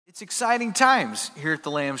It's exciting times here at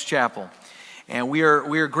the Lamb's Chapel, and we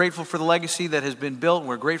are grateful for the legacy that has been built.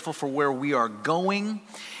 We're grateful for where we are going,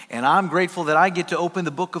 and I'm grateful that I get to open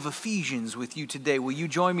the book of Ephesians with you today. Will you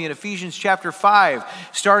join me in Ephesians chapter 5,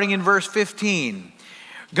 starting in verse 15?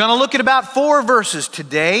 Gonna look at about 4 verses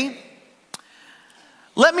today.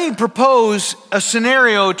 Let me propose a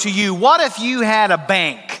scenario to you. What if you had a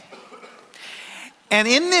bank? And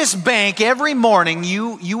in this bank, every morning,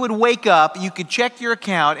 you would wake up, you could check your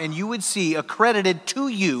account, and you would see accredited to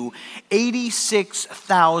you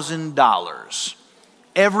 $86,000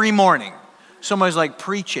 every morning. Somebody's like,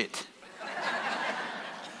 preach it.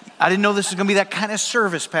 I didn't know this was going to be that kind of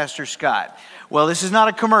service, Pastor Scott. Well, this is not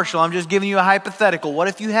a commercial. I'm just giving you a hypothetical. What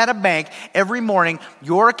if you had a bank every morning,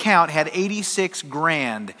 your account had 86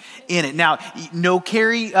 grand in it? Now, no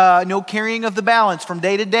carrying of the balance from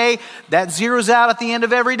day to day. That zeroes out at the end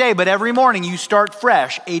of every day. But every morning you start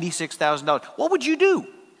fresh, $86,000. What would you do?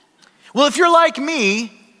 Well, if you're like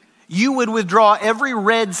me, you would withdraw every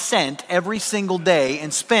red cent every single day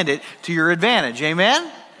and spend it to your advantage. Amen?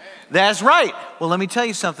 That's right. Well, let me tell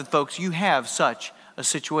you something, folks. You have such a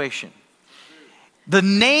situation. The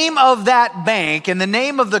name of that bank and the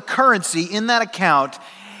name of the currency in that account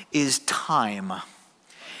is time.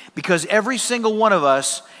 Because every single one of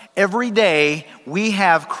us, every day, we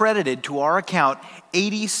have credited to our account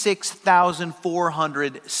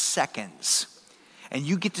 86,400 seconds. And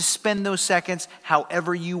you get to spend those seconds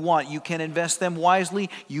however you want. You can invest them wisely,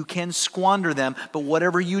 you can squander them, but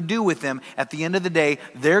whatever you do with them, at the end of the day,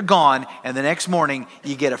 they're gone, and the next morning,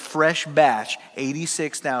 you get a fresh batch,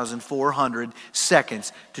 86,400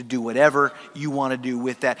 seconds to do whatever you want to do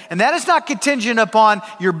with that. And that is not contingent upon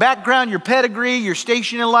your background, your pedigree, your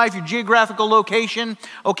station in life, your geographical location.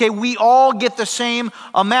 Okay, we all get the same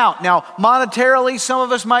amount. Now, monetarily, some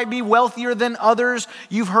of us might be wealthier than others.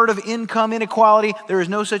 You've heard of income inequality. There is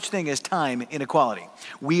no such thing as time inequality.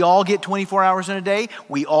 We all get 24 hours in a day.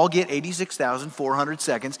 We all get 86,400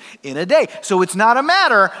 seconds in a day. So it's not a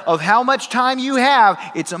matter of how much time you have.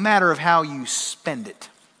 It's a matter of how you spend it.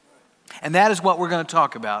 And that is what we're going to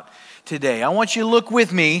talk about today. I want you to look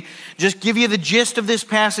with me, just give you the gist of this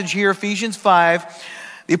passage here, Ephesians 5.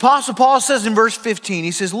 The Apostle Paul says in verse 15,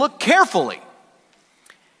 he says, look carefully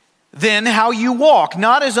then how you walk,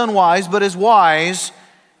 not as unwise, but as wise.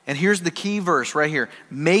 And here's the key verse right here.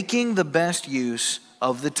 Making the best use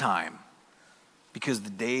of the time. Because the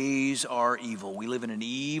days are evil. We live in an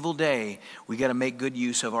evil day. We got to make good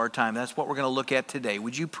use of our time. That's what we're going to look at today.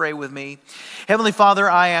 Would you pray with me? Heavenly Father,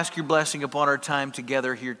 I ask your blessing upon our time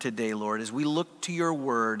together here today, Lord. As we look to your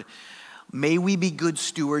word, may we be good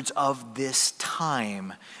stewards of this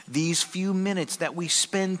time. These few minutes that we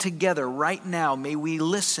spend together right now, may we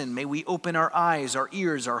listen, may we open our eyes, our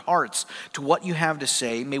ears, our hearts to what you have to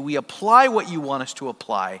say. May we apply what you want us to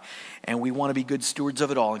apply, and we want to be good stewards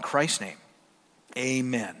of it all. In Christ's name,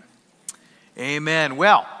 amen. Amen.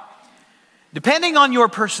 Well, depending on your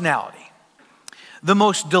personality, the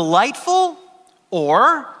most delightful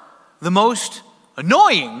or the most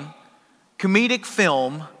annoying comedic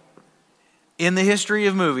film in the history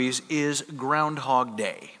of movies is Groundhog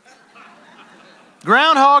Day.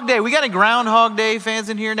 Groundhog Day. We got any Groundhog Day fans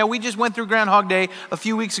in here? Now, we just went through Groundhog Day a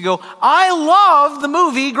few weeks ago. I love the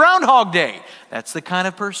movie Groundhog Day. That's the kind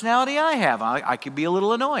of personality I have. I could be a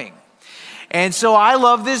little annoying. And so I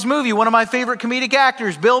love this movie. One of my favorite comedic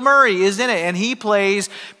actors, Bill Murray, is in it. And he plays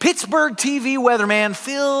Pittsburgh TV weatherman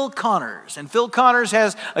Phil Connors. And Phil Connors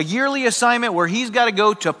has a yearly assignment where he's got to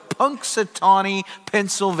go to Punxsutawney,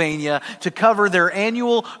 Pennsylvania to cover their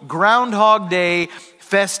annual Groundhog Day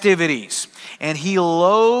festivities. And he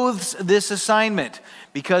loathes this assignment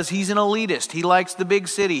because he's an elitist. He likes the big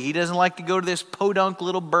city. He doesn't like to go to this podunk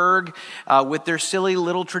little burg with their silly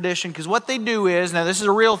little tradition. Because what they do is, now this is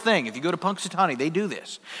a real thing. If you go to Punxsutawney, they do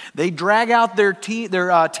this. They drag out their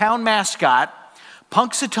town mascot,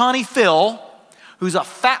 Punxsutawney Phil, who's a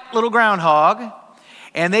fat little groundhog.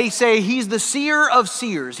 And they say he's the seer of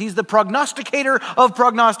seers. He's the prognosticator of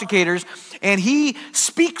prognosticators. And he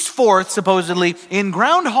speaks forth, supposedly, in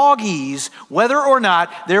groundhogese, whether or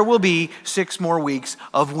not there will be 6 more weeks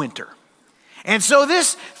of winter. And so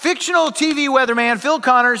this fictional TV weatherman, Phil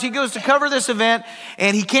Connors, he goes to cover this event,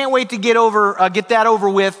 and he can't wait to get that over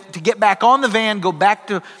with, to get back on the van, go back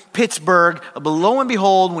to Pittsburgh. But lo and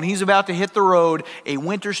behold, when he's about to hit the road, a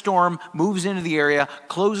winter storm moves into the area,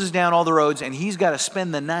 closes down all the roads, and he's got to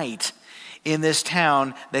spend the night in this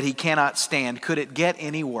town that he cannot stand. Could it get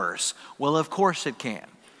any worse? Well, of course it can.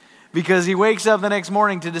 Because he wakes up the next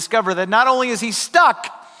morning to discover that not only is he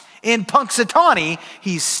stuck in Punxsutawney,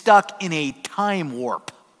 he's stuck in a time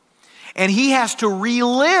warp. And he has to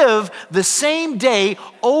relive the same day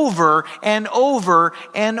over and over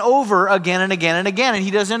and over again and again and again. And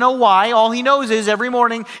he doesn't know why. All he knows is every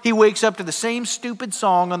morning he wakes up to the same stupid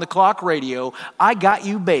song on the clock radio, I Got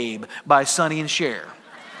You Babe by Sonny and Cher,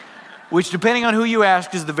 which depending on who you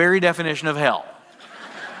ask is the very definition of hell.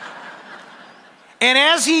 And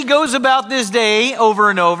as he goes about this day over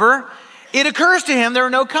and over, it occurs to him there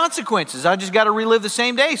are no consequences. I just got to relive the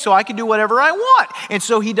same day so I can do whatever I want. And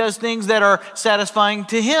so he does things that are satisfying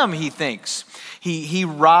to him, he thinks. He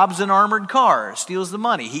robs an armored car, steals the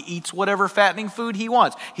money. He eats whatever fattening food he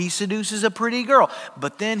wants. He seduces a pretty girl.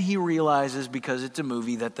 But then he realizes, because it's a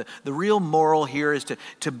movie, that the real moral here is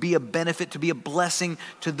to be a benefit, to be a blessing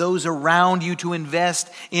to those around you, to invest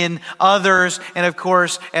in others. And of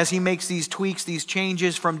course, as he makes these tweaks, these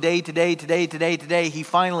changes from day to day to day to day to day, he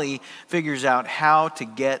finally figures out how to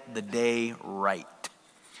get the day right.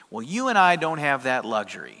 Well, you and I don't have that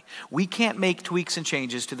luxury. We can't make tweaks and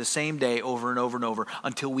changes to the same day over and over and over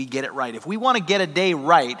until we get it right. If we want to get a day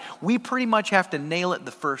right, we pretty much have to nail it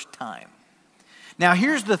the first time. Now,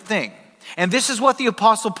 here's the thing, and this is what the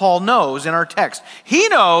Apostle Paul knows in our text. He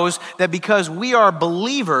knows that because we are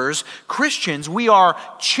believers, Christians, we are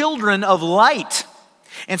children of light.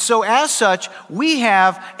 And so as such, we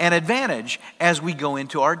have an advantage as we go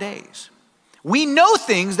into our days. We know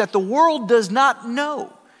things that the world does not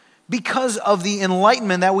know, because of the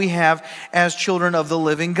enlightenment that we have as children of the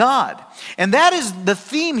living God. And that is the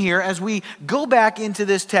theme here as we go back into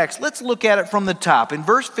this text. Let's look at it from the top. In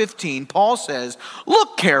verse 15, Paul says,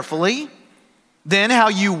 look carefully then how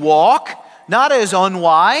you walk, not as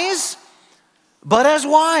unwise, but as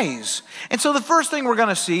wise. And so the first thing we're going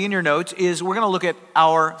to see in your notes is we're going to look at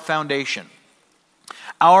our foundation.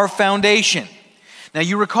 Our foundation. Now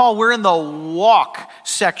you recall we're in the walk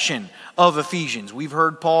section of Ephesians. We've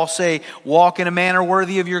heard Paul say, walk in a manner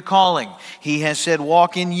worthy of your calling. He has said,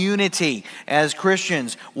 walk in unity as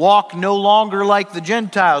Christians. Walk no longer like the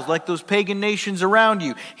Gentiles, like those pagan nations around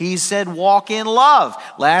you. He said, walk in love.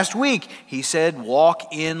 Last week, he said,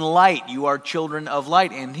 walk in light. You are children of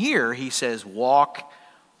light. And here he says, walk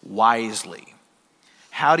wisely.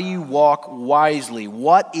 How do you walk wisely?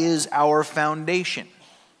 What is our foundation?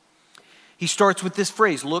 He starts with this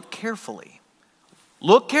phrase, look carefully.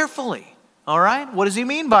 Look carefully, all right? What does he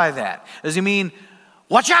mean by that? Does he mean,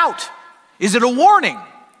 watch out? Is it a warning?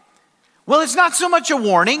 Well, it's not so much a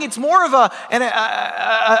warning. It's more of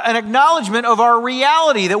an acknowledgement of our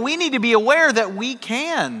reality, that we need to be aware that we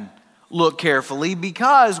can look carefully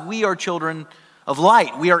because we are children of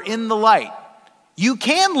light. We are in the light. You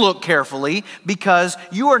can look carefully because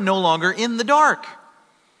you are no longer in the dark.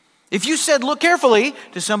 If you said, look carefully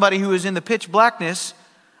to somebody who is in the pitch blackness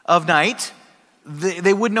of night,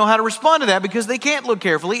 they wouldn't know how to respond to that because they can't look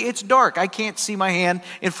carefully. It's dark. I can't see my hand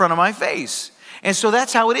in front of my face. And so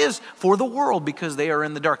that's how it is for the world because they are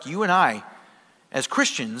in the dark. You and I, as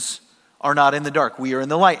Christians, are not in the dark. We are in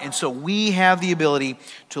the light. And so we have the ability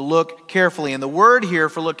to look carefully. And the word here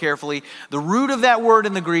for look carefully, the root of that word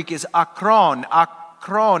in the Greek is akron.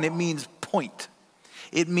 Akron, it means point.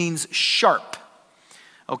 It means sharp.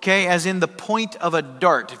 Okay, as in the point of a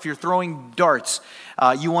dart. If you're throwing darts,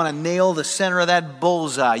 you want to nail the center of that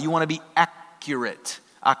bullseye. You want to be accurate.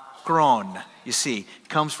 Akron, you see,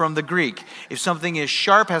 comes from the Greek. If something is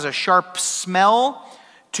sharp, has a sharp smell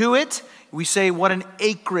to it, we say what an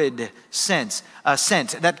acrid scent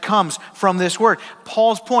that comes from this word.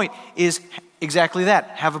 Paul's point is exactly that.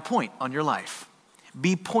 Have a point on your life.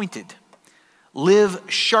 Be pointed. Live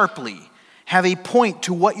sharply. Have a point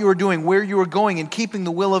to what you are doing, where you are going, and keeping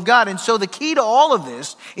the will of God. And so the key to all of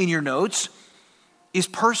this in your notes is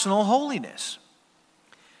personal holiness.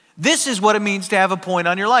 This is what it means to have a point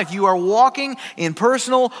on your life. You are walking in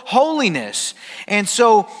personal holiness. And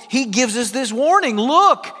so he gives us this warning.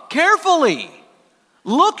 Look carefully.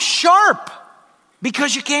 Look sharp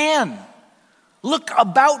because you can. Look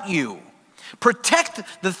about you. Protect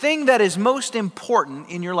the thing that is most important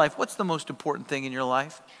in your life. What's the most important thing in your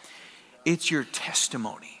life? It's your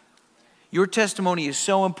testimony. Your testimony is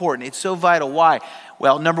so important. It's so vital. Why?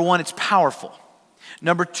 Well, number one, it's powerful.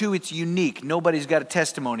 Number two, it's unique. Nobody's got a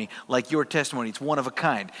testimony like your testimony. It's one of a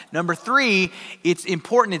kind. Number three, it's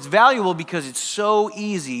important. It's valuable because it's so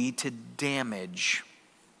easy to damage.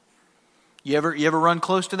 You ever run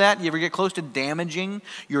close to that? You ever get close to damaging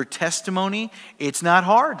your testimony? It's not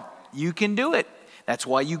hard. You can do it. That's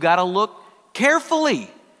why you got to look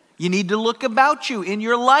carefully. You need to look about you in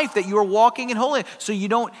your life that you are walking in holiness so you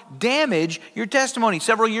don't damage your testimony.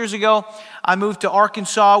 Several years ago, I moved to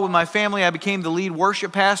Arkansas with my family. I became the lead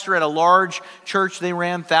worship pastor at a large church. They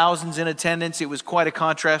ran thousands in attendance. It was quite a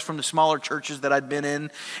contrast from the smaller churches that I'd been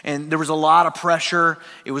in. And there was a lot of pressure.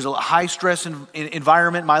 It was a high-stress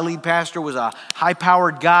environment. My lead pastor was a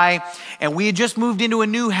high-powered guy. And we had just moved into a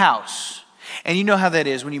new house. And you know how that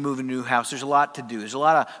is when you move in a new house. There's a lot to do. There's a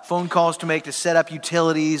lot of phone calls to make to set up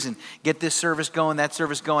utilities and get this service going, that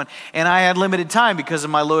service going. And I had limited time because of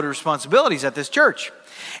my load of responsibilities at this church.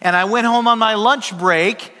 And I went home on my lunch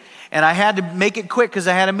break, and I had to make it quick because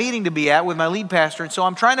I had a meeting to be at with my lead pastor. And so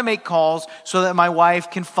I'm trying to make calls so that my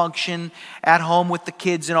wife can function at home with the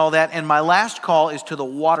kids and all that. And my last call is to the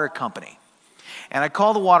water company. And I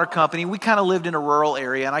called the water company. We kind of lived in a rural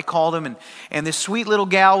area. And I called them, and this sweet little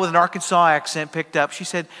gal with an Arkansas accent picked up. She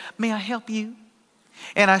said, "May I help you?"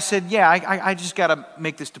 And I said, "Yeah, I just got to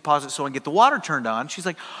make this deposit so I can get the water turned on." She's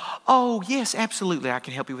like, "Oh, yes, absolutely. I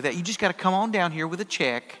can help you with that. You just got to come on down here with a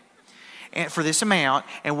check and for this amount,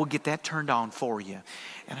 and we'll get that turned on for you."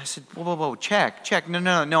 And I said, whoa, check.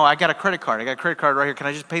 No, I got a credit card. I got a credit card right here. Can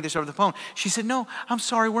I just pay this over the phone? She said, "No, I'm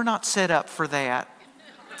sorry. We're not set up for that.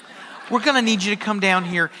 We're going to need you to come down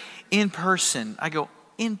here in person." I go,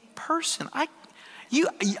 "In person? I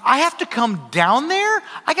have to come down there?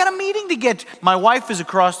 I got a meeting to get." My wife is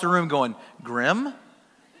across the room going, "Grim,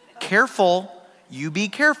 careful. You be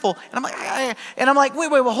careful." And I'm like, wait,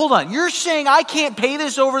 well, hold on. You're saying I can't pay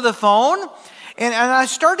this over the phone? And I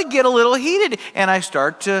start to get a little heated, and I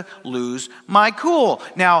start to lose my cool.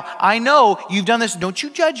 Now, I know you've done this. Don't you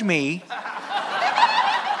judge me.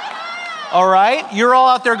 All right? You're all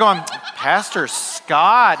out there going, "Pastor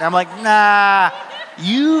Scott." And I'm like, "Nah,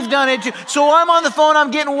 you've done it too." So I'm on the phone.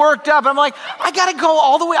 I'm getting worked up. I'm like, I got to go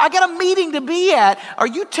all the way. I got a meeting to be at. Are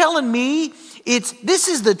you telling me this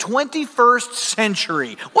is the 21st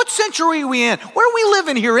century? What century are we in? Where are we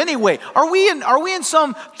living here anyway? Are we in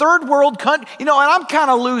some third world country? And I'm kind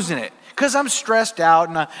of losing it. Because I'm stressed out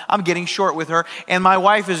and I'm getting short with her. And my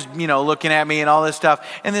wife is, looking at me and all this stuff.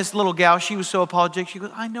 And this little gal, she was so apologetic. She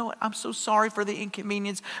goes, "I know it. I'm so sorry for the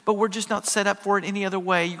inconvenience, but we're just not set up for it any other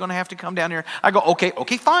way. You're going to have to come down here." I go,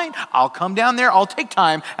 okay, fine. I'll come down there. I'll take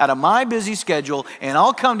time out of my busy schedule, and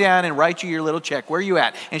I'll come down and write you your little check. Where are you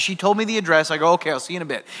at? And she told me the address. I go, okay, I'll see you in a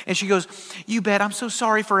bit. And she goes, "You bet. I'm so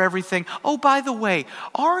sorry for everything. Oh, by the way,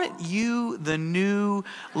 aren't you the new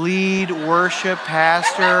lead worship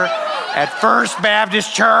pastor at First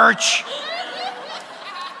Baptist Church?"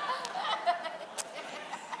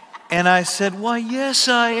 And I said, "Why, yes,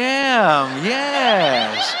 I am.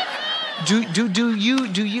 Yes. Do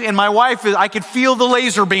you?" And my wife, I could feel the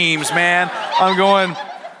laser beams, man. I'm going.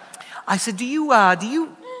 I said, Do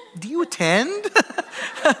you attend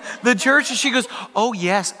the church?" And she goes, "Oh,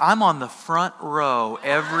 yes, I'm on the front row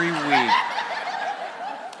every week."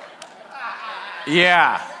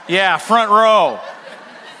 Yeah, front row.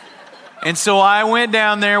 And so I went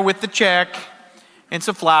down there with the check and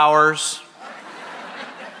some flowers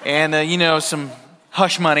and, some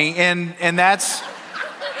hush money. And that's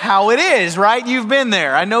how it is, right? You've been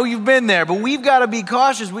there. I know you've been there. But we've got to be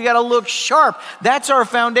cautious. We got to look sharp. That's our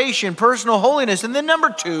foundation, personal holiness. And then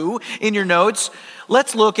number 2 in your notes,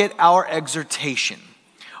 let's look at our exhortation.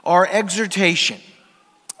 Our exhortation.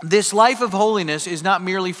 This life of holiness is not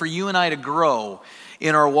merely for you and I to grow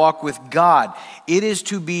in our walk with God. It is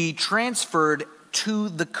to be transferred to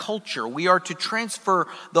the culture. We are to transfer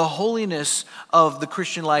the holiness of the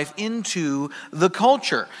Christian life into the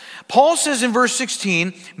culture. Paul says in verse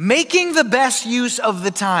 16, making the best use of the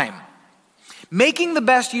time. Making the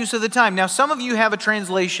best use of the time. Now, some of you have a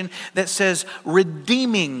translation that says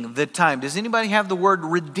redeeming the time. Does anybody have the word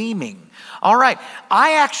redeeming? All right.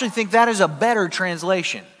 I actually think that is a better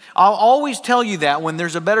translation. I'll always tell you that when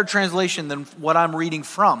there's a better translation than what I'm reading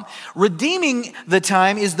from. Redeeming the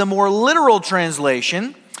time is the more literal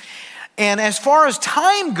translation. And as far as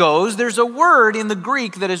time goes, there's a word in the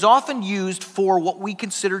Greek that is often used for what we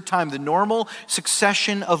consider time, the normal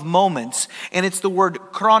succession of moments. And it's the word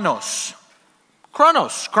chronos.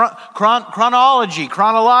 Chronos, chronology,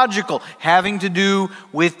 chronological, having to do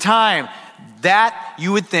with time. That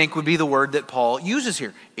you would think would be the word that Paul uses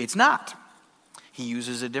here. It's not. He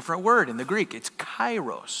uses a different word in the Greek. It's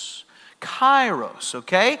kairos. Kairos,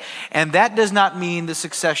 okay? And that does not mean the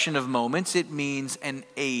succession of moments. It means an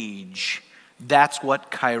age. That's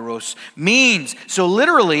what kairos means. So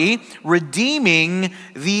literally, redeeming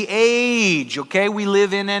the age, okay? We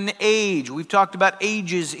live in an age. We've talked about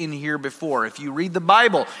ages in here before. If you read the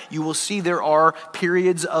Bible, you will see there are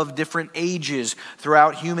periods of different ages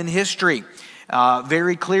throughout human history.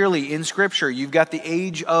 very clearly in Scripture. You've got the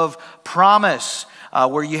age of promise,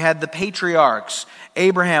 where you had the patriarchs,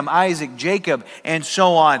 Abraham, Isaac, Jacob, and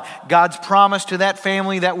so on. God's promise to that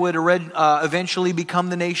family that would eventually become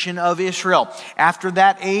the nation of Israel. After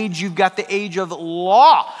that age, you've got the age of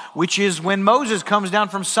law, which is when Moses comes down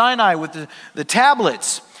from Sinai with the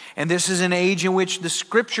tablets. And this is an age in which the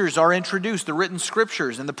scriptures are introduced, the written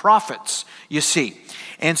scriptures and the prophets, you see.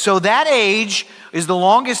 And so that age is the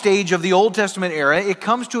longest age of the Old Testament era. It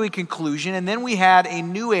comes to a conclusion, and then we had a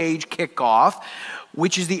new age kick off,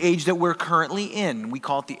 which is the age that we're currently in. We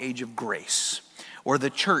call it the age of grace, or the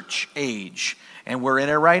church age, and we're in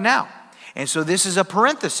it right now. And so this is a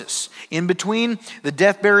parenthesis in between the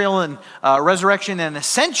death, burial, and resurrection and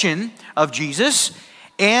ascension of Jesus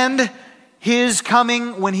and his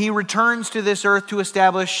coming when he returns to this earth to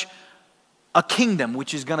establish a kingdom,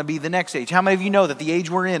 which is going to be the next age. How many of you know that the age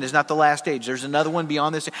we're in is not the last age? There's another one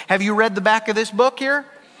beyond this. Have you read the back of this book here?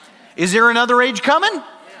 Is there another age coming?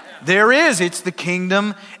 There is. It's the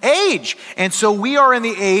kingdom age. And so we are in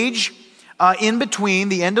the age in between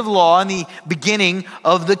the end of law and the beginning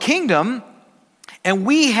of the kingdom. And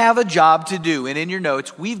we have a job to do. And in your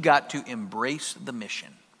notes, we've got to embrace the mission.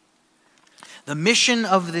 The mission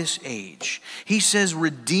of this age. He says,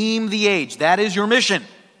 redeem the age. That is your mission.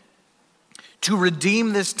 To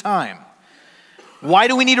redeem this time. Why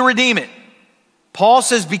do we need to redeem it? Paul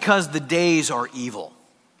says, because the days are evil.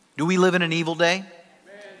 Do we live in an evil day?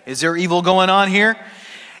 Is there evil going on here?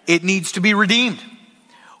 It needs to be redeemed.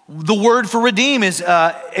 The word for redeem is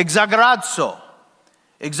exagorazo.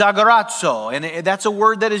 Exagorazo. And that's a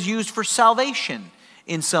word that is used for salvation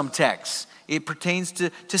in some texts. It pertains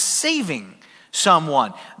to saving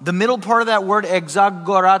someone. The middle part of that word,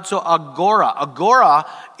 exagorazo, agora. Agora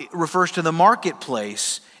refers to the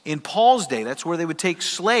marketplace in Paul's day. That's where they would take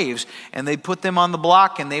slaves and they'd put them on the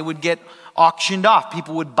block and they would get auctioned off.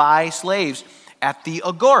 People would buy slaves at the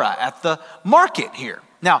agora, at the market here.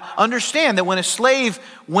 Now, understand that when a slave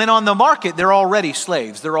went on the market, they're already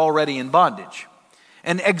slaves. They're already in bondage.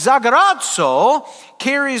 And exagorazo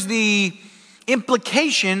carries the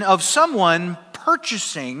implication of someone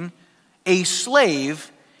purchasing a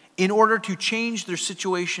slave in order to change their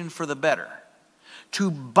situation for the better,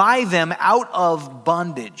 to buy them out of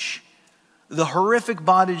bondage, the horrific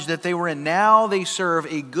bondage that they were in. Now they serve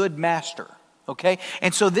a good master, okay?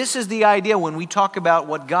 And so this is the idea when we talk about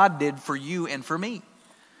what God did for you and for me.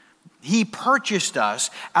 He purchased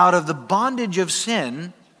us out of the bondage of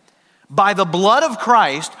sin. By the blood of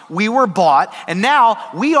Christ, we were bought, and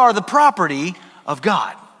now we are the property of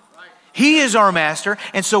God. He is our master,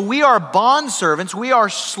 and so we are bondservants. We are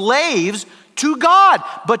slaves to God.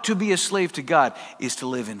 But to be a slave to God is to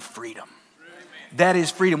live in freedom. That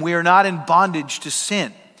is freedom. We are not in bondage to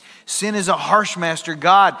sin. Sin is a harsh master.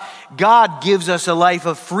 God gives us a life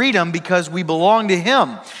of freedom because we belong to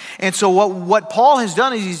Him. And so what Paul has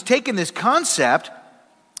done is he's taken this concept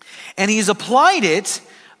and he's applied it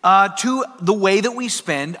to the way that we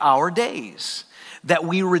spend our days. That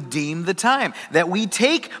we redeem the time. That we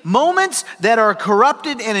take moments that are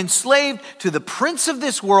corrupted and enslaved to the prince of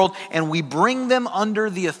this world and we bring them under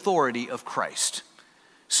the authority of Christ.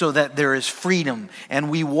 So that there is freedom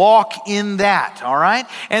and we walk in that, all right?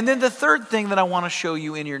 And then the third thing that I want to show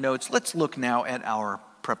you in your notes, let's look now at our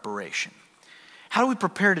preparation. How do we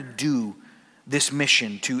prepare to do this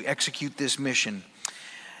mission, to execute this mission?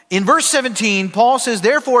 In verse 17, Paul says,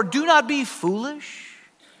 therefore, do not be foolish.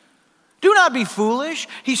 Do not be foolish.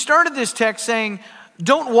 He started this text saying,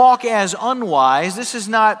 don't walk as unwise. This is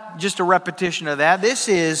not just a repetition of that. This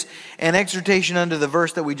is an exhortation under the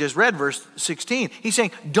verse that we just read, verse 16. He's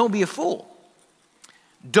saying, don't be a fool.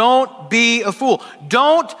 Don't be a fool.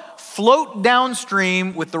 Don't float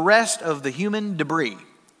downstream with the rest of the human debris.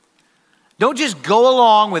 Don't just go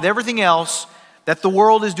along with everything else that the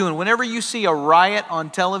world is doing. Whenever you see a riot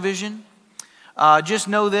on television, just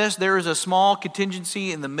know this, there is a small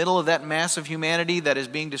contingency in the middle of that mass of humanity that is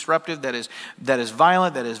being disruptive, that is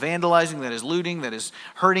violent, that is vandalizing, that is looting, that is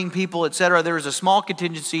hurting people, etc. There is a small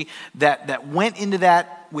contingency that went into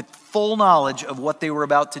that with full knowledge of what they were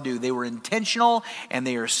about to do. They were intentional and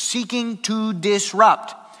they are seeking to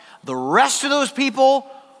disrupt. The rest of those people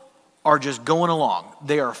are just going along.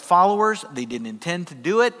 They are followers. They didn't intend to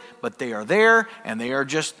do it, but they are there and they are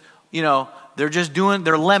just,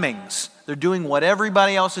 they're lemmings. They're doing what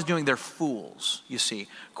everybody else is doing. They're fools, you see,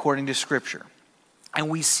 according to Scripture. And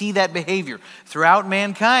we see that behavior throughout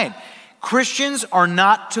mankind. Christians are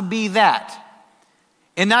not to be that.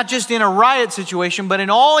 And not just in a riot situation, but in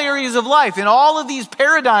all areas of life, in all of these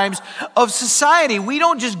paradigms of society. We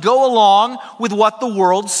don't just go along with what the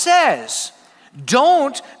world says.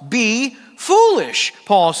 Don't be foolish,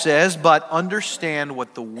 Paul says, but understand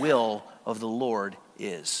what the will of the Lord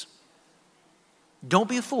is. Don't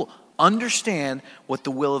be a fool. Understand what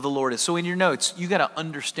the will of the Lord is. So in your notes, you got to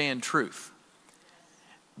understand truth.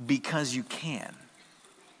 Because you can.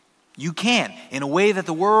 You can. In a way that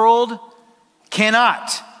the world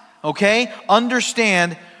cannot. Okay?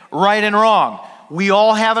 Understand right and wrong. We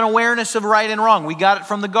all have an awareness of right and wrong. We got it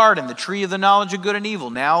from the garden, the tree of the knowledge of good and evil.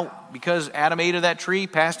 Now, because Adam ate of that tree,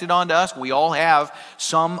 passed it on to us, we all have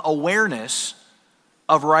some awareness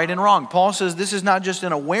of right and wrong. Paul says this is not just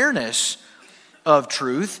an awareness of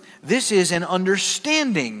truth. This is an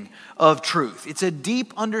understanding of truth. It's a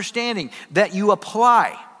deep understanding that you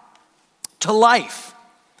apply to life.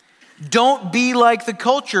 Don't be like the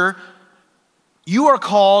culture. You are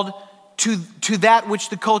called to that which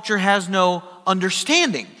the culture has no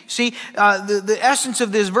understanding. See, the essence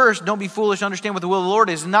of this verse, don't be foolish, understand what the will of the Lord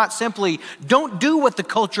is not simply don't do what the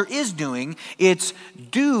culture is doing. It's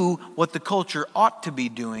do what the culture ought to be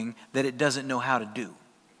doing that it doesn't know how to do.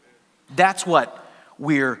 That's what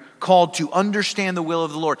we're called to, understand the will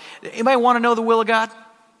of the Lord. Anybody want to know the will of God?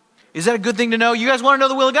 Is that a good thing to know? You guys want to know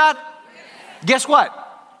the will of God? Yes. Guess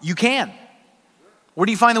what? You can. Where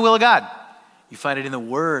do you find the will of God? You find it in the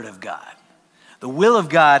Word of God. The will of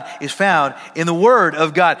God is found in the Word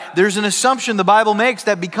of God. There's an assumption the Bible makes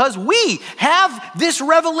that because we have this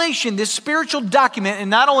revelation, this spiritual document, and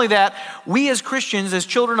not only that, we as Christians, as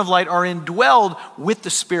children of light, are indwelled with the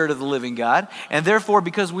Spirit of the living God. And therefore,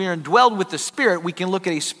 because we are indwelled with the Spirit, we can look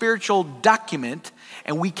at a spiritual document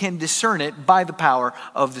and we can discern it by the power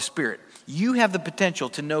of the Spirit. You have the potential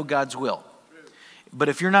to know God's will. But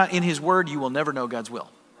if you're not in His Word, you will never know God's will.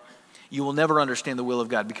 You will never understand the will of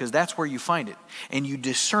God because that's where you find it. And you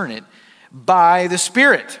discern it by the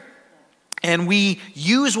Spirit. And we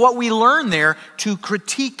use what we learn there to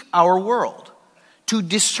critique our world, to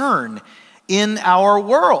discern in our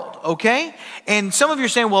world, okay? And some of you are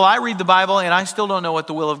saying, well, I read the Bible and I still don't know what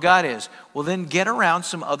the will of God is. Well, then get around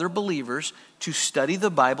some other believers to study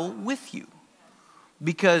the Bible with you.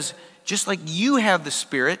 Because just like you have the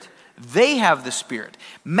Spirit, they have the Spirit.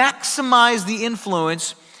 Maximize the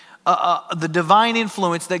influence, the divine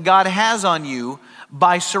influence that God has on you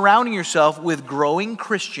by surrounding yourself with growing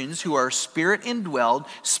Christians who are Spirit-indwelled,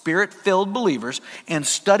 Spirit-filled believers, and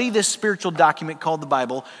study this spiritual document called the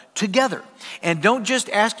Bible together. And don't just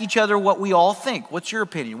ask each other what we all think. What's your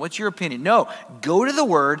opinion? What's your opinion? No, go to the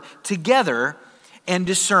Word together and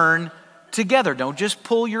discern together. Don't just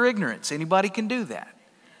pull your ignorance. Anybody can do that.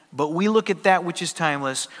 But we look at that which is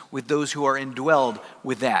timeless with those who are indwelled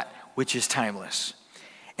with that which is timeless.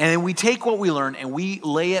 And then we take what we learn and we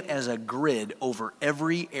lay it as a grid over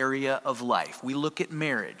every area of life. We look at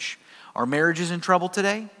marriage. Are marriages in trouble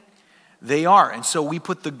today? They are. And so we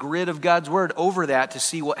put the grid of God's Word over that to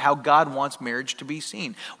see how God wants marriage to be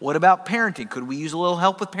seen. What about parenting? Could we use a little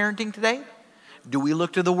help with parenting today? Do we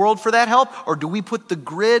look to the world for that help? Or do we put the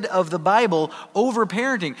grid of the Bible over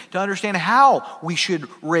parenting to understand how we should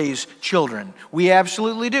raise children? We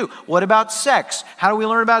absolutely do. What about sex? How do we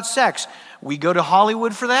learn about sex? We go to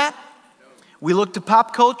Hollywood for that? We look to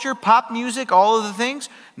pop culture, pop music, all of the things?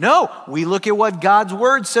 No, we look at what God's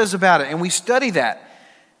Word says about it and we study that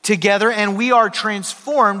together and we are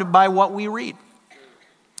transformed by what we read.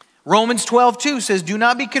 Romans 12:2 says, do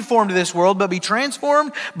not be conformed to this world, but be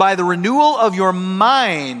transformed by the renewal of your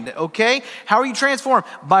mind, okay? How are you transformed?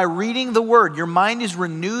 By reading the Word. Your mind is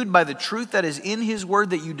renewed by the truth that is in His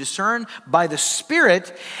Word that you discern by the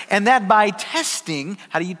Spirit, and that by testing,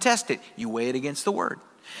 how do you test it? You weigh it against the Word.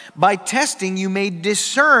 By testing, you may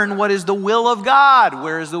discern what is the will of God.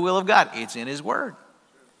 Where is the will of God? It's in His Word.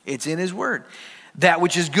 It's in His Word. That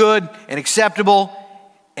which is good and acceptable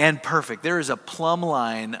and perfect. There is a plumb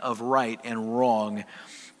line of right and wrong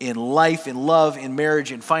in life, in love, in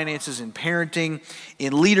marriage, in finances, in parenting,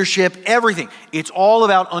 in leadership, everything. It's all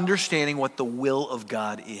about understanding what the will of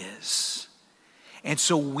God is. And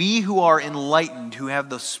so we who are enlightened, who have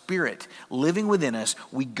the Spirit living within us,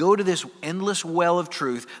 we go to this endless well of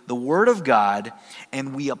truth, the Word of God,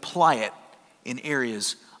 and we apply it in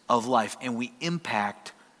areas of life, and we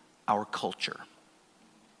impact our culture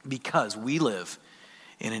because we live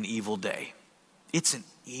in an evil day. It's an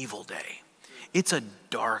evil day. It's a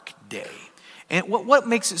dark day. And what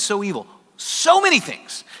makes it so evil? So many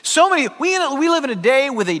things. We live in a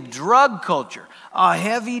day with a drug culture, a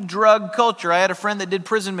heavy drug culture. I had a friend that did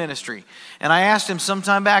prison ministry, and I asked him some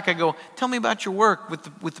time back, I go, tell me about your work with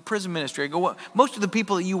the prison ministry. I go, most of the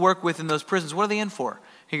people that you work with in those prisons, what are they in for?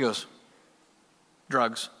 He goes,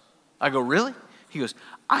 drugs. I go, really? He goes,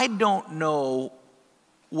 I don't know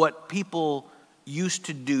what people used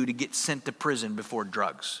to do to get sent to prison before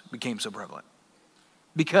drugs became so prevalent?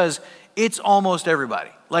 Because it's almost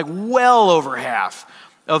everybody. Like well over half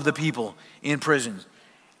of the people in prisons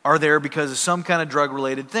are there because of some kind of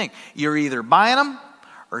drug-related thing. You're either buying them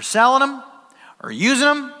or selling them or using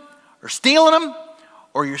them or stealing them,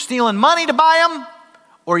 or you're stealing money to buy them,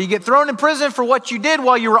 or you get thrown in prison for what you did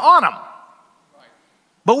while you were on them.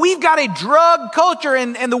 But we've got a drug culture,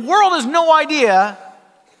 and the world has no idea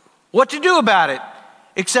what to do about it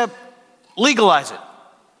except legalize it.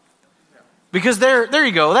 Because there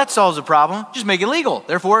you go, that solves the problem. Just make it legal.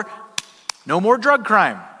 Therefore, no more drug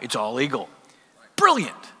crime. It's all legal.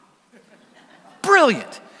 Brilliant.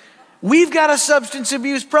 Brilliant. We've got a substance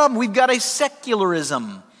abuse problem. We've got a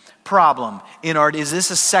secularism problem in our. Is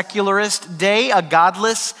this a secularist day, a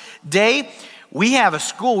godless day? We have a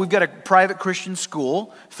school. We've got a private Christian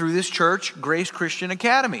school through this church, Grace Christian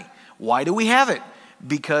Academy. Why do we have it?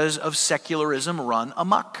 Because of secularism run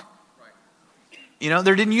amok. You know,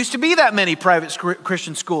 there didn't used to be that many private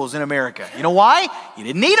Christian schools in America. You know why? You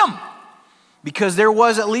didn't need them. Because there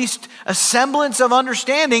was at least a semblance of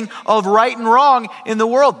understanding of right and wrong in the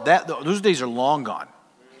world. Those days are long gone.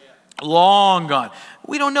 Long gone.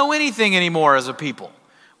 We don't know anything anymore as a people.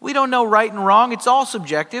 We don't know right and wrong. It's all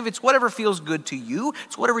subjective. It's whatever feels good to you.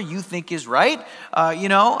 It's whatever you think is right. We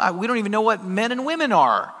don't even know what men and women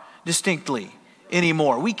are distinctly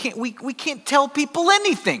anymore. We can't tell people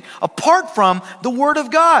anything apart from the Word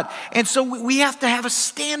of God. And so we have to have a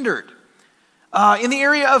standard. In the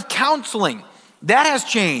area of counseling, that has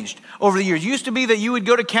changed over the years. It used to be that you would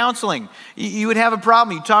go to counseling. You would have a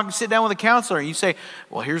problem. You'd sit down with a counselor and you say,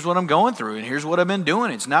 well, here's what I'm going through and here's what I've been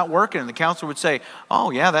doing. It's not working. And the counselor would say, oh,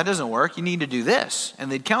 yeah, that doesn't work. You need to do this.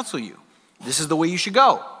 And they'd counsel you. This is the way you should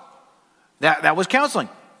go. That was counseling.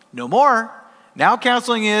 No more. Now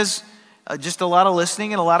counseling is just a lot of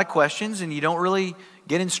listening and a lot of questions, and you don't really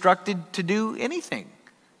get instructed to do anything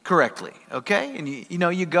correctly, okay? And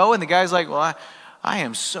you go and the guy's like, well, I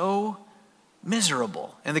am so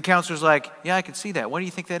miserable. And the counselor's like, yeah, I can see that. What do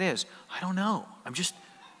you think that is? I don't know. I'm just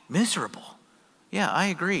miserable. Yeah, I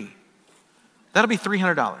agree. That'll be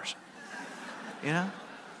 $300. You know?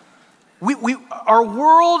 Our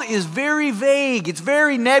world is very vague. It's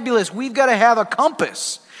very nebulous. We've got to have a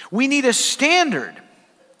compass. We need a standard.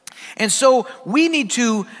 And so we need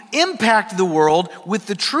to impact the world with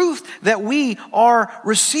the truth that we are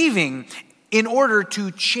receiving in order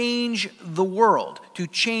to change the world, to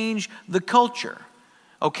change the culture,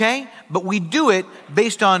 okay? But we do it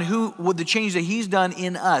based on the change that He's done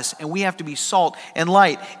in us, and we have to be salt and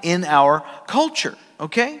light in our culture,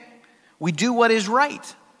 okay? We do what is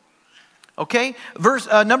right, okay? Verse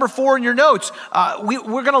number 4 in your notes, we're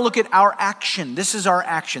going to look at our action. This is our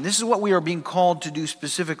action. This is what we are being called to do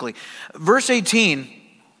specifically. Verse 18,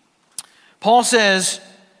 Paul says,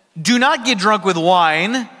 do not get drunk with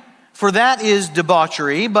wine, for that is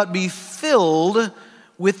debauchery, but be filled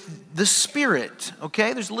with the Spirit.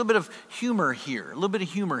 Okay, there's a little bit of humor here.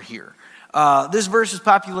 This verse is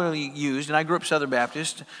popularly used, and I grew up Southern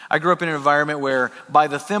Baptist. I grew up in an environment where by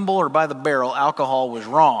the thimble or by the barrel, alcohol was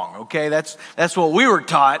wrong. Okay, that's what we were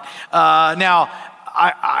taught. Now,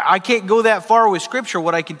 I can't go that far with Scripture.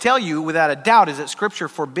 What I can tell you without a doubt is that Scripture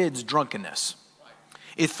forbids drunkenness.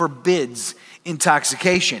 It forbids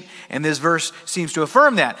intoxication. And this verse seems to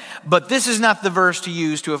affirm that. But this is not the verse to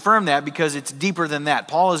use to affirm that because it's deeper than that.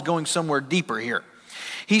 Paul is going somewhere deeper here.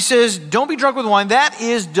 He says, don't be drunk with wine. That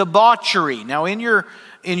is debauchery. Now in your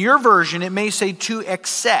version, it may say to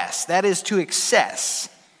excess. That is to excess.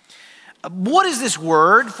 What is this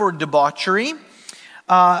word for debauchery?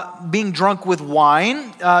 Being drunk with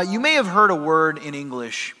wine. You may have heard a word in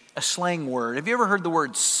English, a slang word. Have you ever heard the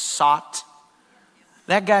word sot?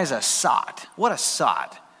 That guy's a sot. What a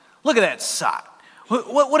sot. Look at that sot.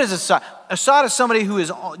 What is a sot? A sot is somebody who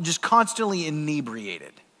is just constantly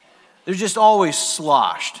inebriated. They're just always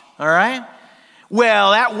sloshed, all right?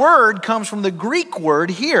 Well, that word comes from the Greek word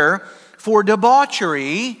here for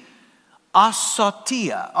debauchery,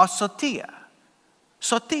 asotia.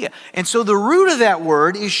 Sotia. And so the root of that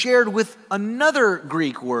word is shared with another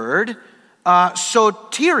Greek word,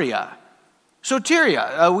 soteria.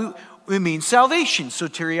 Soteria. We mean salvation.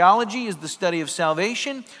 Soteriology is the study of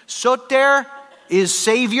salvation. Soter is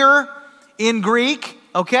Savior in Greek.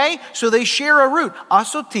 Okay? So they share a root.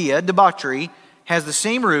 Asotia, debauchery, has the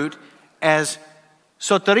same root as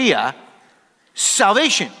soteria,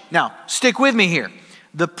 salvation. Now, stick with me here.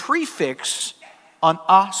 The prefix on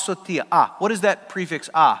asotia, what does that prefix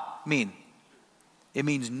mean? It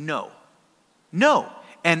means no. No.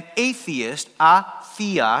 An atheist,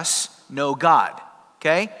 atheos, no God.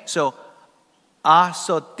 Okay? So,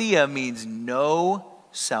 Asotia means no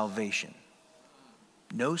salvation.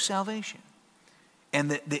 No salvation. And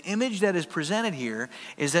the image that is presented here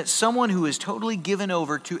is that someone who is totally given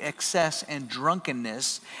over to excess and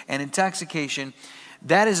drunkenness and intoxication,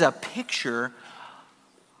 that is a picture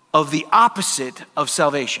of the opposite of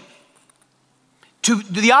salvation.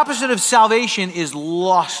 The opposite of salvation is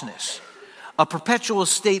lostness, a perpetual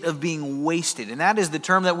state of being wasted. And that is the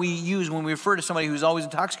term that we use when we refer to somebody who's always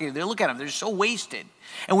intoxicated. They look at them, they're so wasted.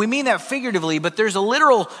 And we mean that figuratively, but there's a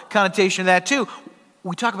literal connotation of that too.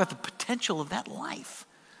 We talk about the potential of that life.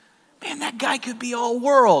 Man, that guy could be all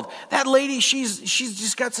world. That lady, she's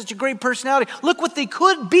just got such a great personality. Look what they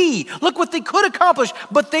could be. Look what they could accomplish.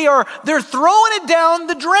 But they're throwing it down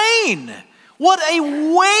the drain. What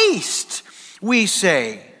a waste, we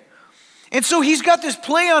say. And so he's got this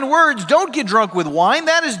play on words. Don't get drunk with wine.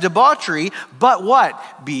 That is debauchery. But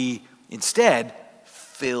what? Be instead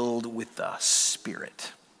filled with the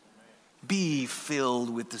Spirit. Be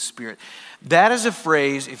filled with the Spirit. That is a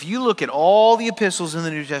phrase, if you look at all the epistles in the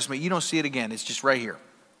New Testament, you don't see it again. It's just right here.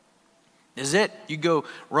 This is it. You go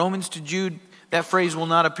Romans to Jude, that phrase will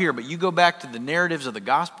not appear. But you go back to the narratives of the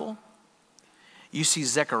gospel, you see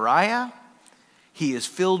Zechariah. He is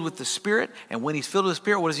filled with the Spirit. And when he's filled with the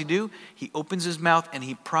Spirit, what does he do? He opens his mouth and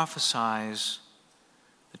he prophesies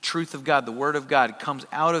the truth of God, the word of God. It comes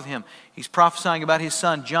out of him. He's prophesying about his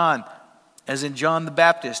son, John, as in John the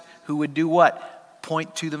Baptist, who would do what?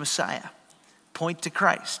 Point to the Messiah. Point to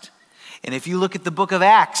Christ. And if you look at the book of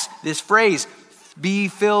Acts, this phrase, be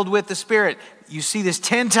filled with the Spirit, you see this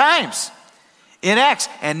 10 times in Acts.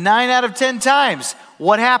 And 9 out of 10 times,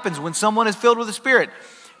 what happens when someone is filled with the Spirit?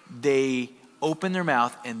 They open their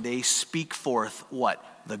mouth and they speak forth what?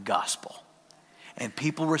 The gospel. And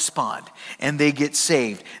people respond and they get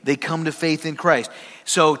saved. They come to faith in Christ.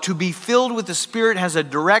 So to be filled with the Spirit has a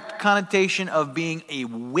direct connotation of being a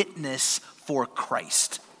witness for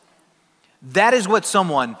Christ. That is what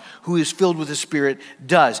someone who is filled with the Spirit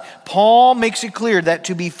does. Paul makes it clear that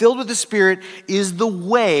to be filled with the Spirit is the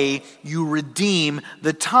way you redeem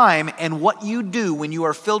the time. And what you do when you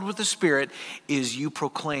are filled with the Spirit is you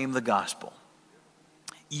proclaim the gospel.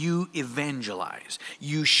 You evangelize,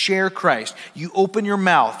 you share Christ, you open your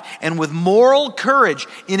mouth, and with moral courage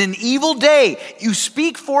in an evil day, you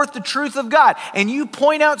speak forth the truth of God, and you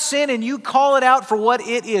point out sin and you call it out for what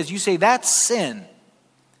it is. You say, that's sin.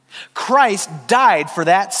 Christ died for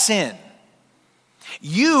that sin.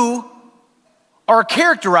 You are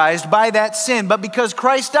characterized by that sin, but because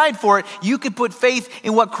Christ died for it, you can put faith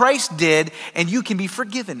in what Christ did, and you can be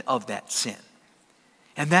forgiven of that sin.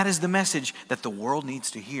 And that is the message that the world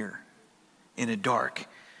needs to hear in a dark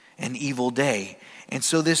and evil day. And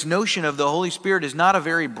so this notion of the Holy Spirit is not a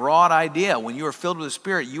very broad idea. When you are filled with the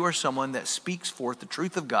Spirit, you are someone that speaks forth the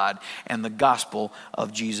truth of God and the gospel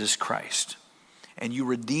of Jesus Christ. And you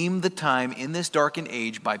redeem the time in this darkened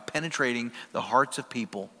age by penetrating the hearts of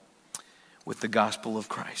people with the gospel of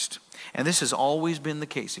Christ. And this has always been the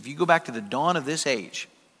case. If you go back to the dawn of this age,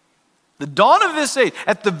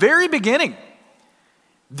 at the very beginning,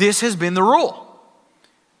 this has been the rule.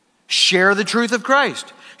 Share the truth of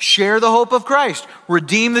Christ. Share the hope of Christ.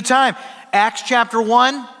 Redeem the time. Acts chapter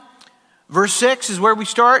 1, verse 6 is where we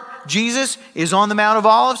start. Jesus is on the Mount of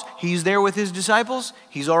Olives. He's there with his disciples.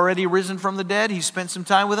 He's already risen from the dead. He's spent some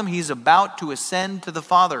time with them. He's about to ascend to the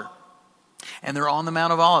Father. And they're on the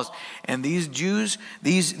Mount of Olives. And these Jews,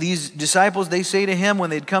 these disciples, they say to him when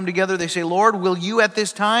they'd come together, they say, Lord, will you at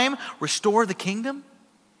this time restore the kingdom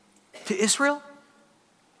to Israel?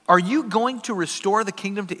 Are you going to restore the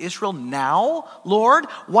kingdom to Israel now, Lord?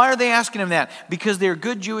 Why are they asking him that? Because they're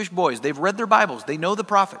good Jewish boys. They've read their Bibles. They know the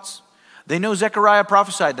prophets. They know Zechariah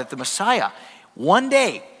prophesied that the Messiah one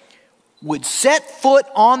day would set foot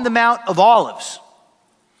on the Mount of Olives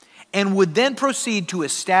and would then proceed to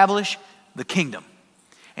establish the kingdom.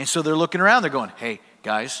 And so they're looking around. They're going, hey,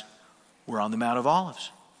 guys, we're on the Mount of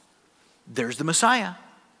Olives. There's the Messiah,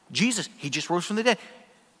 Jesus. He just rose from the dead.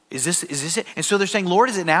 Is this it? And so they're saying, Lord,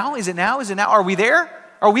 is it now? Is it now? Is it now? Are we there?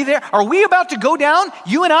 Are we there? Are we about to go down,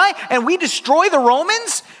 you and I, and we destroy the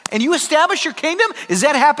Romans and you establish your kingdom? Is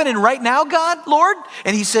that happening right now, God, Lord?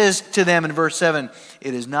 And he says to them in verse 7,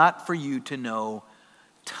 it is not for you to know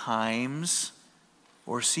times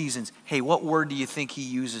or seasons. Hey, what word do you think he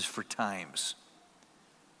uses for times?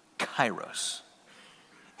 Kairos.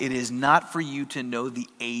 It is not for you to know the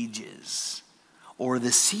ages or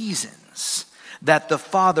the seasons that the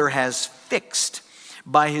Father has fixed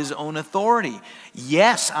by his own authority.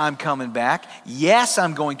 Yes, I'm coming back. Yes,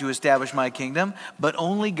 I'm going to establish my kingdom, but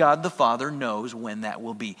only God the Father knows when that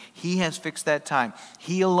will be. He has fixed that time.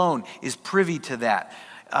 He alone is privy to that.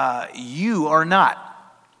 you are not.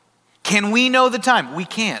 Can we know the time? We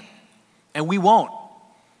can't, and we won't.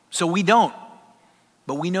 So we don't.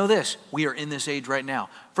 But we know this. We are in this age right now.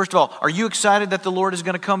 First of all, are you excited that the Lord is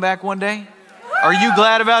going to come back one day? Are you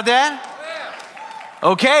glad about that?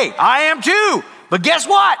 Okay, I am too. But guess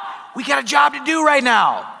what? We got a job to do right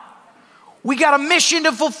now. We got a mission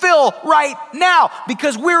to fulfill right now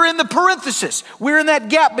because we're in the parenthesis. We're in that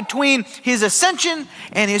gap between his ascension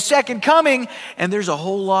and his second coming. And there's a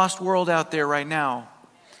whole lost world out there right now.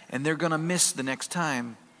 And they're going to miss the next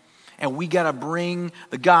time. And we got to bring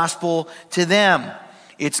the gospel to them.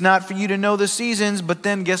 It's not for you to know the seasons, but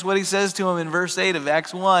then guess what he says to them in verse 8 of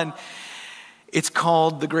Acts 1? It's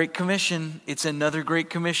called the Great Commission. It's another Great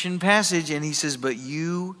Commission passage. And he says, but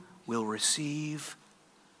you will receive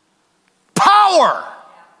power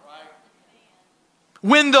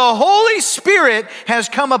when the Holy Spirit has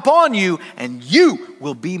come upon you, and you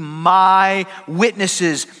will be my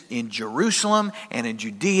witnesses in Jerusalem and in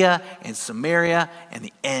Judea and Samaria and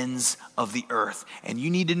the ends of the earth. And you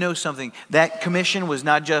need to know something. That commission was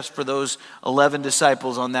not just for those 11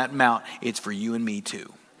 disciples on that mount. It's for you and me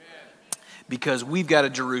too. Because we've got a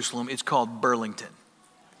Jerusalem. It's called Burlington.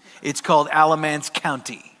 It's called Alamance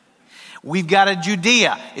County. We've got a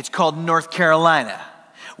Judea. It's called North Carolina.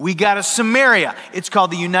 We got a Samaria. It's called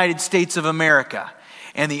the United States of America.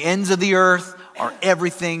 And the ends of the earth are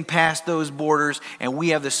everything past those borders. And we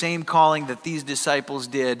have the same calling that these disciples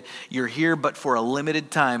did. You're here but for a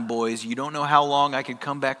limited time, boys. You don't know how long. I could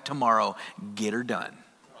come back tomorrow. Get her done.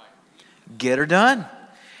 Get her done.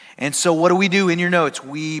 And so what do we do in your notes?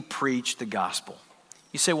 We preach the gospel.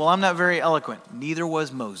 You say, well, I'm not very eloquent. Neither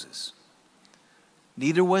was Moses.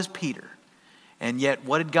 Neither was Peter. And yet,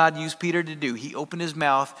 what did God use Peter to do? He opened his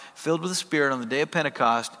mouth, filled with the Spirit on the day of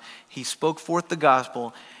Pentecost. He spoke forth the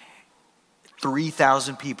gospel.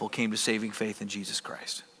 3,000 people came to saving faith in Jesus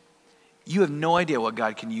Christ. You have no idea what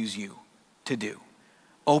God can use you to do.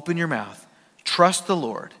 Open your mouth. Trust the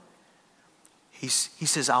Lord. He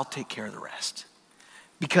says, I'll take care of the rest.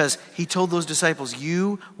 Because he told those disciples,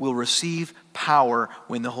 you will receive power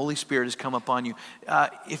when the Holy Spirit has come upon you.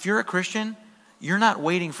 If you're a Christian, you're not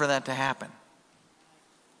waiting for that to happen.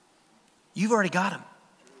 You've already got him.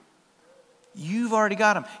 You've already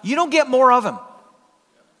got him. You don't get more of him.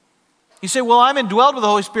 You say, well, I'm indwelled with the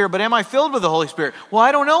Holy Spirit, but am I filled with the Holy Spirit? Well,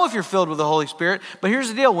 I don't know if you're filled with the Holy Spirit, but here's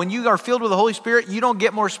the deal. When you are filled with the Holy Spirit, you don't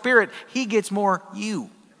get more Spirit. He gets more you.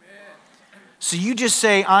 So you just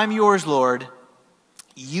say, I'm yours, Lord.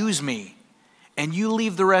 Use me. And you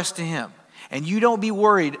leave the rest to him. And you don't be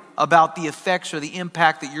worried about the effects or the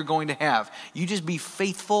impact that you're going to have. You just be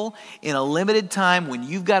faithful in a limited time when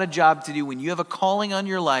you've got a job to do, when you have a calling on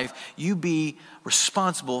your life. You be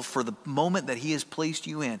responsible for the moment that he has placed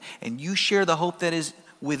you in. And you share the hope that is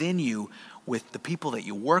within you with the people that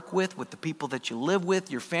you work with the people that you live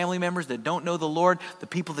with, your family members that don't know the Lord, the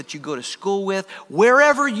people that you go to school with.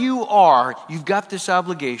 Wherever you are, you've got this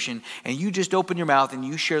obligation, and you just open your mouth and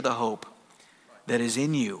you share the hope that is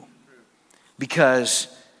in you. Because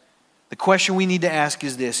the question we need to ask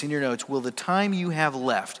is this in your notes: will the time you have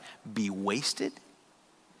left be wasted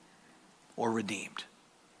or redeemed?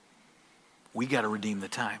 We got to redeem the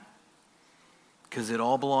time because it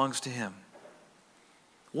all belongs to him.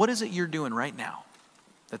 What is it you're doing right now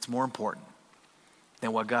that's more important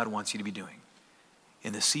than what God wants you to be doing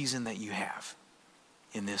in the season that you have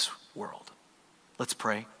in this world? Let's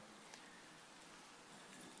pray.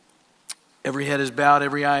 Every head is bowed,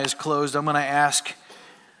 every eye is closed. I'm going to ask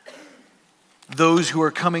those who are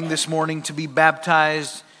coming this morning to be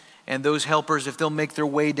baptized and those helpers if they'll make their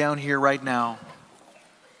way down here right now.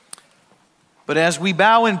 But as we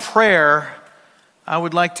bow in prayer, I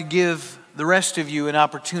would like to give the rest of you an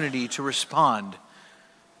opportunity to respond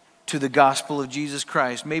to the gospel of Jesus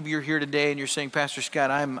Christ. Maybe you're here today and you're saying, Pastor Scott,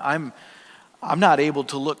 I'm not able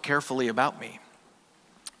to look carefully about me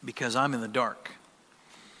because I'm in the dark.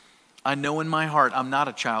 I know in my heart I'm not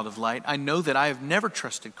a child of light. I know that I have never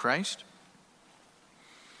trusted Christ.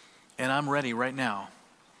 And I'm ready right now.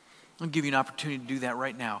 I'll give you an opportunity to do that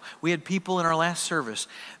right now. We had people in our last service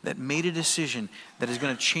that made a decision that is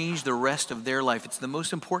going to change the rest of their life. It's the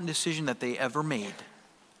most important decision that they ever made.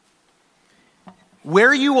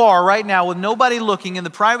 Where you are right now with nobody looking, in the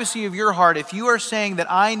privacy of your heart, if you are saying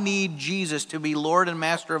that I need Jesus to be Lord and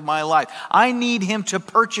Master of my life, I need him to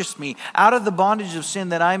purchase me out of the bondage of sin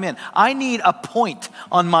that I'm in. I need a point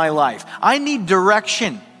on my life. I need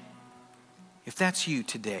direction. If that's you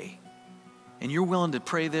today, and you're willing to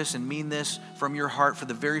pray this and mean this from your heart for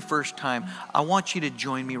the very first time, I want you to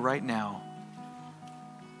join me right now.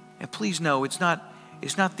 And please know, it's not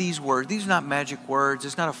It's not these words. These are not magic words.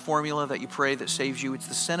 It's not a formula that you pray that saves you. It's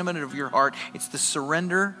the sentiment of your heart. It's the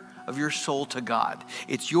surrender of your soul to God.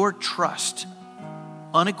 It's your trust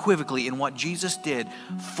unequivocally in what Jesus did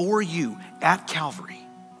for you at Calvary,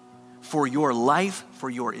 for your life, for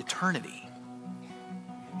your eternity.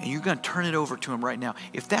 And you're going to turn it over to Him right now.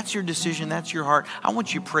 If that's your decision, that's your heart, I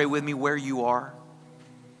want you to pray with me where you are.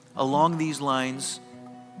 Along these lines,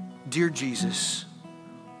 dear Jesus,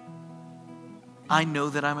 I know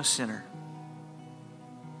that I'm a sinner.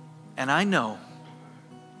 And I know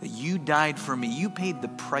that you died for me. You paid the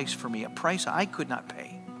price for me, a price I could not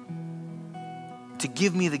pay, to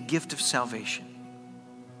give me the gift of salvation.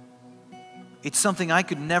 It's something I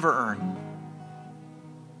could never earn.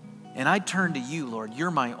 And I turn to you, Lord.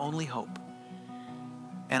 You're my only hope.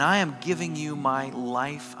 And I am giving you my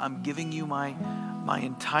life. I'm giving you my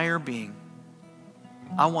entire being.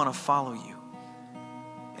 I want to follow you.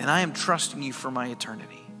 And I am trusting you for my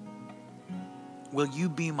eternity. Will you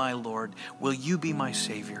be my Lord? Will you be my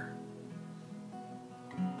Savior?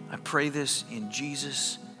 I pray this in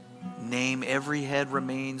Jesus' name. Every head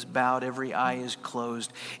remains bowed, every eye is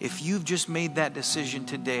closed. If you've just made that decision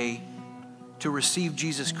today to receive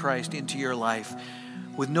Jesus Christ into your life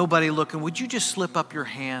with nobody looking, would you just slip up your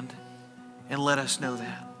hand and let us know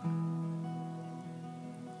that?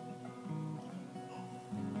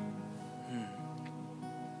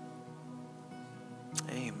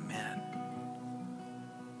 Amen.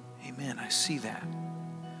 Amen. I see that.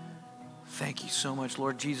 Thank you so much,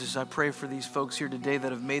 Lord Jesus. I pray for these folks here today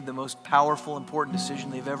that have made the most powerful, important decision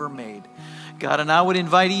they've ever made. God, and I would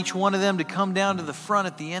invite each one of them to come down to the front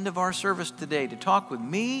at the end of our service today to talk with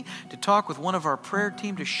me, to talk with one of our prayer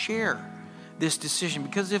team, to share this decision.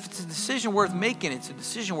 Because if it's a decision worth making, it's a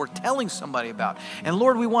decision worth telling somebody about. And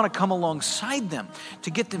Lord, we want to come alongside them to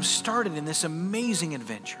get them started in this amazing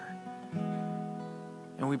adventure.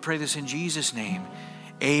 And we pray this in Jesus' name.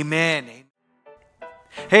 Amen.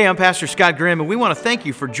 Hey, I'm Pastor Scott Grimm, and we want to thank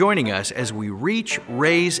you for joining us as we reach,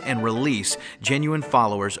 raise, and release genuine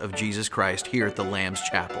followers of Jesus Christ here at the Lambs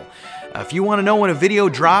Chapel. If you want to know when a video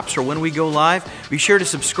drops or when we go live, be sure to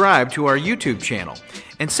subscribe to our YouTube channel.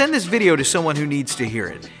 And send this video to someone who needs to hear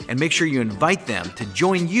it. And make sure you invite them to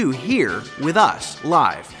join you here with us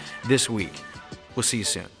live this week. We'll see you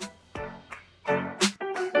soon.